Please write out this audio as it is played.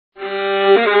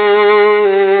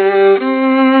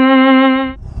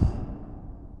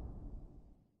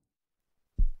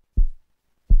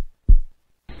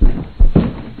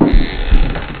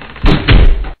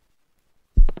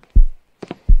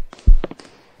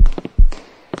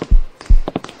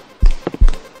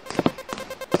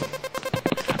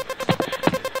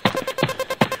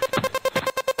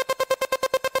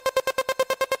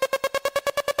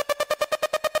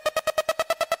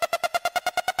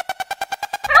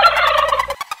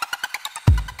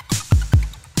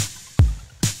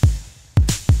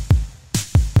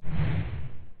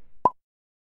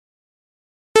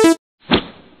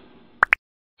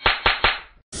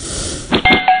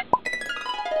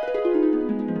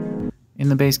In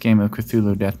the base game of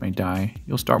Cthulhu Death May Die,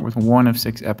 you'll start with one of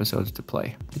 6 episodes to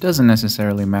play. It doesn't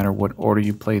necessarily matter what order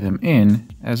you play them in,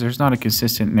 as there's not a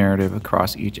consistent narrative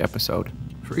across each episode.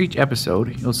 For each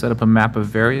episode, you'll set up a map of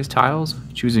various tiles,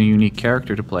 choose a unique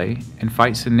character to play, and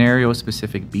fight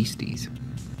scenario-specific beasties.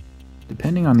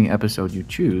 Depending on the episode you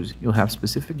choose, you'll have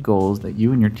specific goals that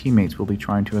you and your teammates will be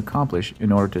trying to accomplish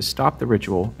in order to stop the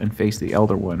ritual and face the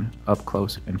Elder One up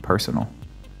close and personal.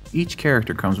 Each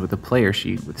character comes with a player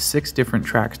sheet with 6 different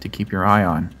tracks to keep your eye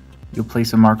on. You'll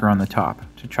place a marker on the top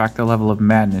to track the level of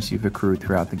madness you've accrued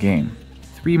throughout the game.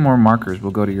 3 more markers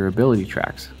will go to your ability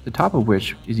tracks, the top of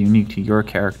which is unique to your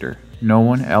character. No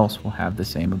one else will have the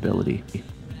same ability.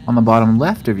 On the bottom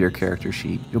left of your character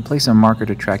sheet, you'll place a marker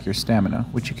to track your stamina,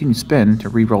 which you can spend to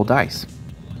reroll dice.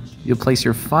 You'll place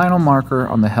your final marker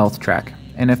on the health track,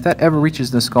 and if that ever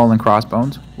reaches the skull and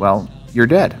crossbones, well, you're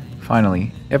dead.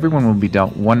 Finally, everyone will be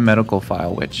dealt 1 medical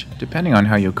file which, depending on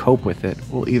how you cope with it,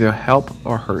 will either help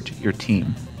or hurt your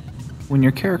team. When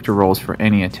your character rolls for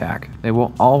any attack, they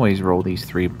will always roll these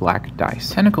 3 black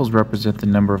dice. Tentacles represent the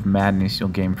number of madness you'll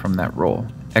gain from that roll.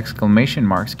 Exclamation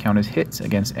marks count as hits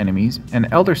against enemies, and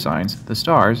elder signs, the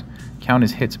stars, count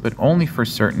as hits but only for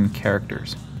certain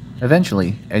characters.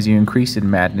 Eventually, as you increase in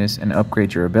madness and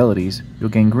upgrade your abilities, you'll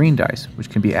gain green dice, which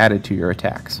can be added to your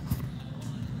attacks.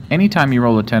 Anytime you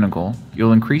roll a tentacle,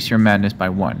 you'll increase your madness by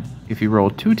 1. If you roll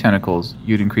 2 tentacles,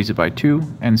 you'd increase it by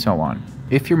 2, and so on.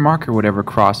 If your marker would ever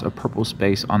cross a purple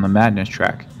space on the madness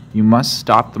track, you must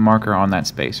stop the marker on that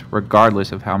space,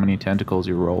 regardless of how many tentacles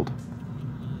you rolled.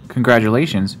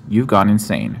 Congratulations, you've gone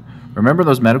insane. Remember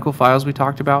those medical files we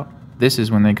talked about? This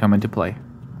is when they come into play.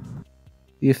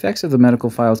 The effects of the medical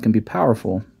files can be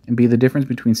powerful and be the difference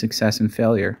between success and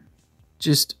failure.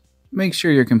 Just make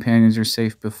sure your companions are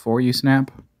safe before you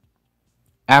snap.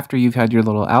 After you've had your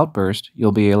little outburst,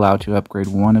 you'll be allowed to upgrade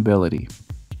 1 ability.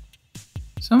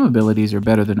 Some abilities are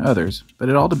better than others, but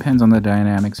it all depends on the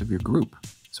dynamics of your group,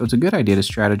 so it's a good idea to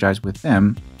strategize with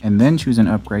them and then choose an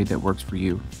upgrade that works for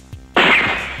you.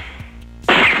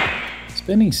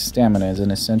 Spending stamina is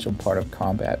an essential part of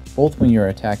combat, both when you're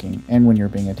attacking and when you're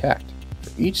being attacked.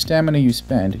 For each stamina you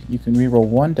spend, you can reroll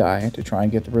 1 die to try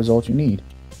and get the result you need.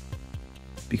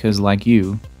 Because like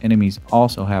you, enemies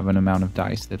also have an amount of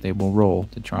dice that they will roll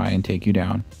to try and take you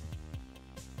down.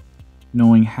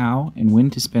 Knowing how and when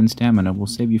to spend stamina will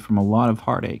save you from a lot of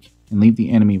heartache and leave the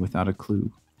enemy without a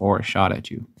clue or a shot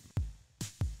at you.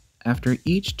 After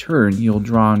each turn, you'll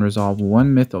draw and resolve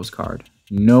 1 Mythos card.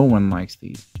 No one likes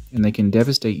these, and they can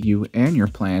devastate you and your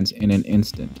plans in an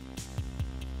instant.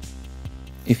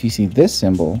 If you see this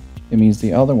symbol, it means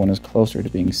the other one is closer to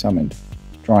being summoned.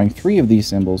 Drawing 3 of these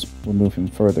symbols will move him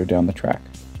further down the track.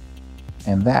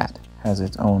 And that has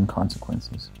its own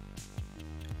consequences.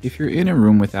 If you're in a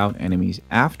room without enemies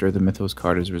after the Mythos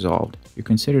card is resolved, you're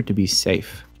considered to be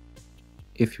safe.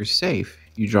 If you're safe,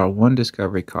 you draw 1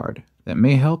 discovery card that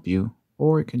may help you,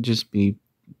 or it could just be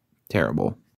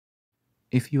terrible.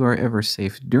 If you are ever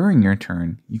safe during your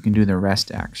turn, you can do the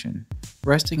rest action.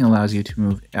 Resting allows you to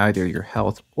move either your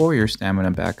health or your stamina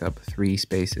back up 3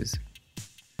 spaces.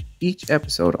 Each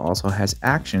episode also has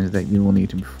actions that you will need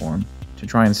to perform to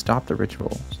try and stop the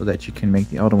ritual so that you can make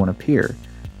the Elder One appear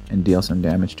and deal some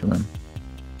damage to him.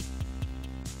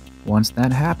 Once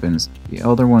that happens, the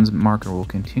Elder One's marker will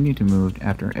continue to move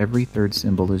after every 3rd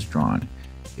symbol is drawn.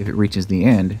 If it reaches the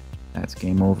end, that's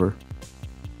game over.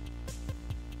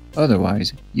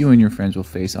 Otherwise, you and your friends will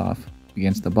face off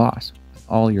against the boss with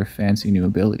all your fancy new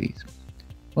abilities.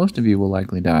 Most of you will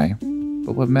likely die,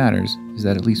 but what matters is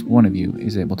that at least one of you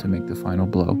is able to make the final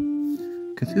blow.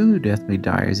 Cthulhu Death May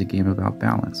Die is a game about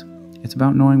balance. It's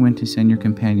about knowing when to send your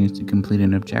companions to complete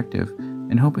an objective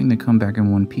and hoping they come back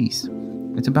in one piece.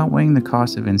 It's about weighing the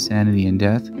cost of insanity and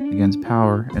death against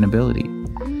power and ability.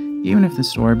 Even if the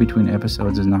story between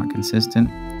episodes is not consistent,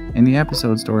 and the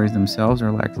episode stories themselves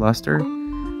are lackluster,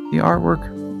 the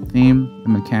artwork, theme,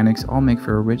 and mechanics all make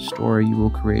for a rich story you will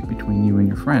create between you and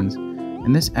your friends,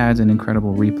 and this adds an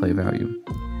incredible replay value.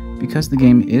 Because the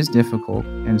game is difficult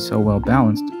and so well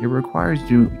balanced, it requires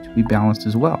you to be balanced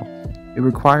as well. It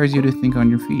requires you to think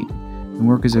on your feet and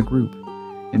work as a group.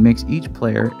 It makes each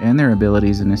player and their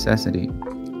abilities a necessity.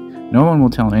 No one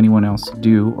will tell anyone else to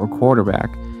do or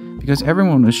quarterback because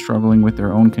everyone is struggling with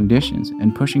their own conditions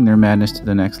and pushing their madness to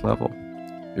the next level.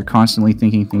 You're constantly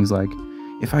thinking things like,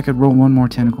 if I could roll 1 more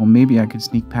tentacle, maybe I could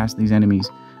sneak past these enemies,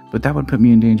 but that would put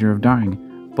me in danger of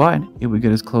dying, but it would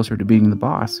get us closer to being the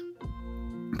boss.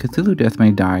 Cthulhu Death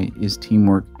May Die is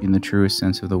teamwork in the truest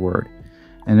sense of the word,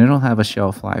 and it'll have a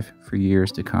shelf life for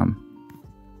years to come.